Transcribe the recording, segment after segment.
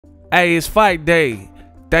Hey, it's fight day.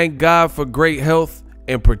 Thank God for great health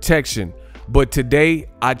and protection. But today,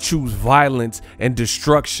 I choose violence and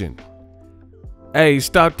destruction. Hey,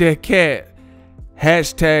 stop that cat.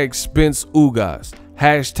 Hashtag Spence Ugas.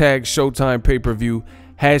 Hashtag Showtime pay-per-view.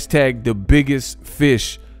 Hashtag the biggest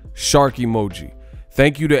fish shark emoji.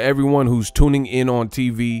 Thank you to everyone who's tuning in on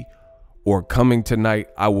TV or coming tonight.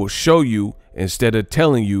 I will show you instead of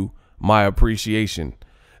telling you my appreciation.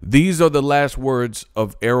 These are the last words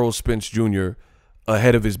of Errol Spence Jr.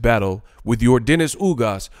 ahead of his battle with Yordenis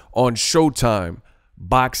Ugas on Showtime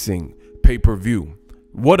Boxing Pay-Per-View.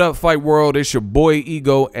 What up, Fight World? It's your boy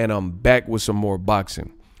Ego, and I'm back with some more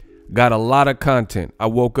boxing. Got a lot of content. I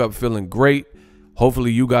woke up feeling great.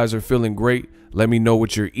 Hopefully you guys are feeling great. Let me know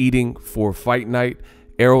what you're eating for fight night.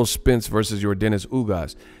 Errol Spence versus Yordenis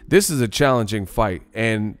Ugas. This is a challenging fight,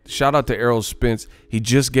 and shout out to Errol Spence. He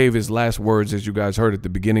just gave his last words, as you guys heard at the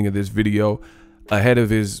beginning of this video, ahead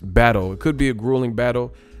of his battle. It could be a grueling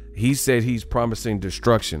battle. He said he's promising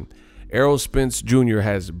destruction. Errol Spence Jr.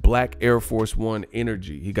 has black Air Force One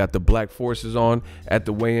energy. He got the black forces on at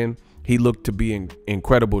the weigh-in. He looked to be in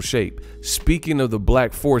incredible shape. Speaking of the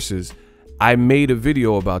black forces, I made a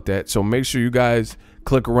video about that, so make sure you guys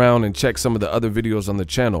click around and check some of the other videos on the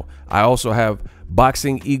channel. I also have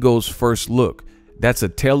Boxing Ego's First Look. That's a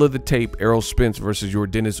tale of the tape, Errol Spence versus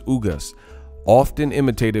Yordenis Ugas. Often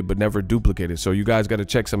imitated but never duplicated, so you guys got to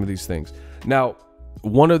check some of these things. Now,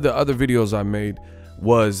 one of the other videos I made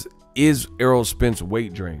was, is Errol Spence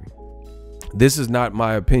weight drain? This is not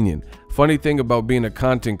my opinion. Funny thing about being a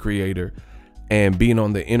content creator and being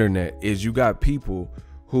on the internet is you got people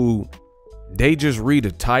who they just read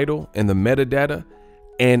a title and the metadata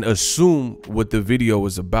and assume what the video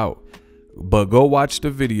is about. But go watch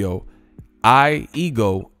the video.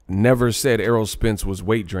 Ego, never said Errol Spence was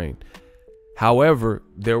weight drained. However,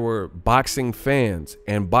 there were boxing fans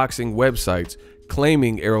and boxing websites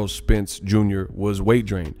claiming Errol Spence Jr. was weight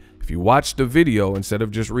drained. If you watch the video instead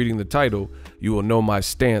of just reading the title, you will know my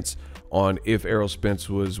stance on if Errol Spence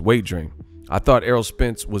was weight drained. I thought Errol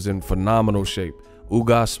Spence was in phenomenal shape.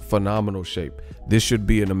 Ugas, phenomenal shape. This should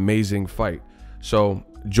be an amazing fight. So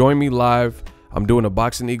join me live. I'm doing a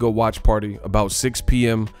Boxing Ego watch party about 6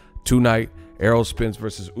 p.m. tonight. Errol Spence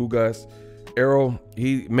versus Ugas. Errol,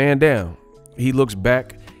 he man down. He looks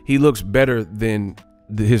back. He looks better than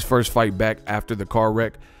his first fight back after the car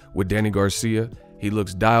wreck with Danny Garcia. He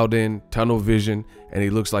looks dialed in, tunnel vision, and he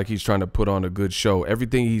looks like he's trying to put on a good show.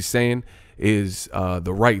 Everything he's saying is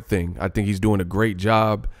the right thing. I think he's doing a great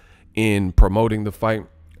job in promoting the fight.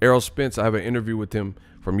 Errol Spence, I have an interview with him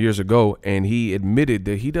from years ago, and he admitted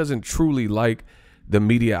that he doesn't truly like the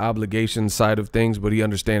media obligation side of things, but he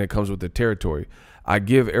understands it comes with the territory. I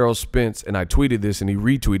give Errol Spence, and I tweeted this and he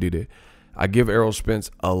retweeted it, I give Errol Spence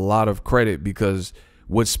a lot of credit because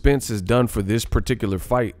what Spence has done for this particular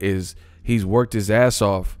fight is he's worked his ass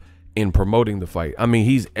off in promoting the fight. I mean,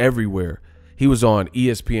 he's everywhere. He was on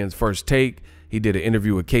ESPN's First Take. He did an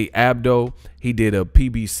interview with Kate Abdo. He did a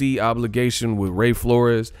PBC obligation with Ray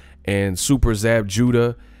Flores and Super Zab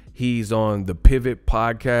Judah. He's on the Pivot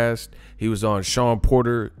podcast. He was on Sean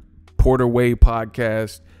Porter Way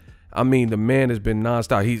podcast. I mean, the man has been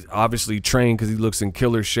nonstop. He's obviously trained because he looks in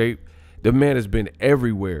killer shape. The man has been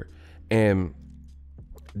everywhere and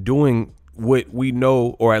doing what we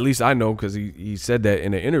know, or at least I know because he said that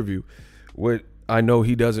in an interview, what I know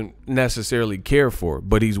he doesn't necessarily care for,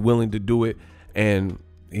 but he's willing to do it, and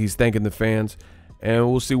he's thanking the fans, and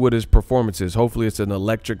we'll see what his performance is. Hopefully it's an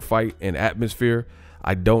electric fight and atmosphere.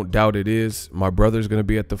 I don't doubt it is. My brother's going to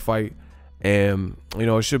be at the fight, and, you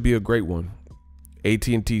know, it should be a great one.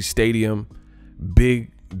 AT&T Stadium,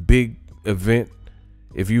 big event.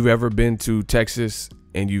 If you've ever been to Texas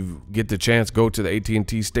and you get the chance, go to the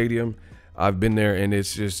AT&T Stadium. I've been there, and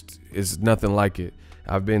it's nothing like it.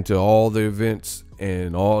 I've been to all the events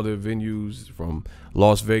and all the venues from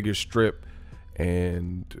Las Vegas Strip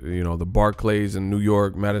and, you know, the Barclays in New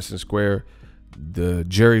York, Madison Square, the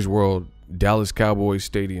Jerry's World, Dallas Cowboys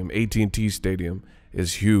Stadium, AT&T Stadium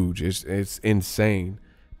is huge. It's insane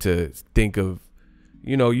to think of.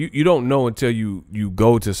 You know, you don't know until you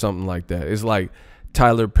go to something like that. It's like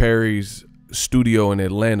Tyler Perry's studio in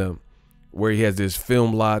Atlanta, where he has his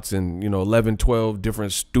film lots and, you know, 11, 12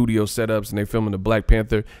 different studio setups, and they filming the Black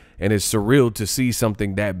Panther, and it's surreal to see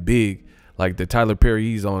something that big. Like the Tyler Perry,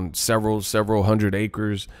 he's on several hundred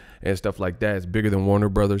acres and stuff like that. It's bigger than Warner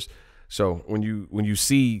Brothers. So when you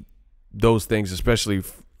see those things, especially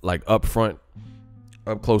like up front,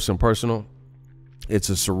 up close and personal, it's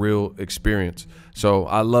a surreal experience. So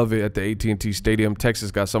I love it at the AT&T Stadium. Texas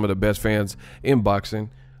got some of the best fans in boxing.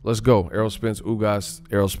 Let's go. Errol Spence, Ugas,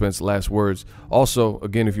 Errol Spence, last words. Also,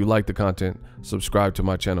 again, if you like the content, subscribe to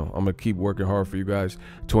my channel. I'm going to keep working hard for you guys.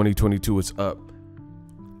 2022, it's up.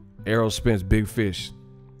 Errol Spence, Big Fish.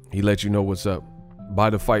 He let you know what's up. Buy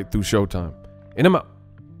the fight through Showtime. And I'm out.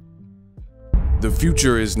 The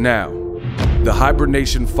future is now. The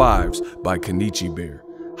Hibernation 5s by Kenichi Bear.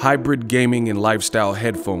 Hybrid gaming and lifestyle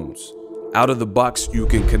headphones. Out of the box, you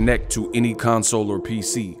can connect to any console or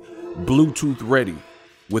PC. Bluetooth ready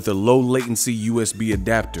with a low latency USB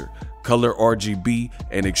adapter, color RGB,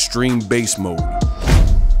 and extreme bass mode.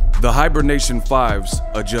 The Hibernation 5s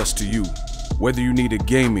adjust to you. Whether you need a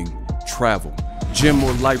gaming, travel, gym,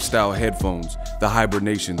 or lifestyle headphones, the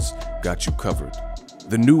Hibernations got you covered.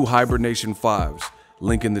 The new Hibernation 5s,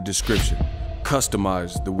 link in the description.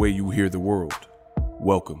 Customize the way you hear the world.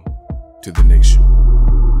 Welcome to the nation.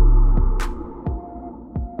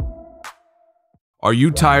 Are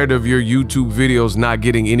you tired of your YouTube videos not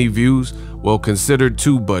getting any views? Well, consider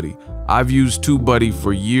TubeBuddy. I've used TubeBuddy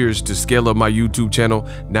for years to scale up my YouTube channel.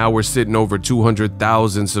 Now we're sitting over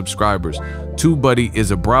 200,000 subscribers. TubeBuddy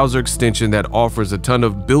is a browser extension that offers a ton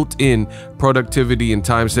of built-in productivity and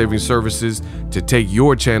time-saving services to take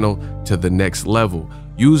your channel to the next level.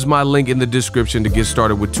 Use my link in the description to get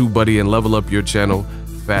started with TubeBuddy and level up your channel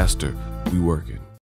faster. We working.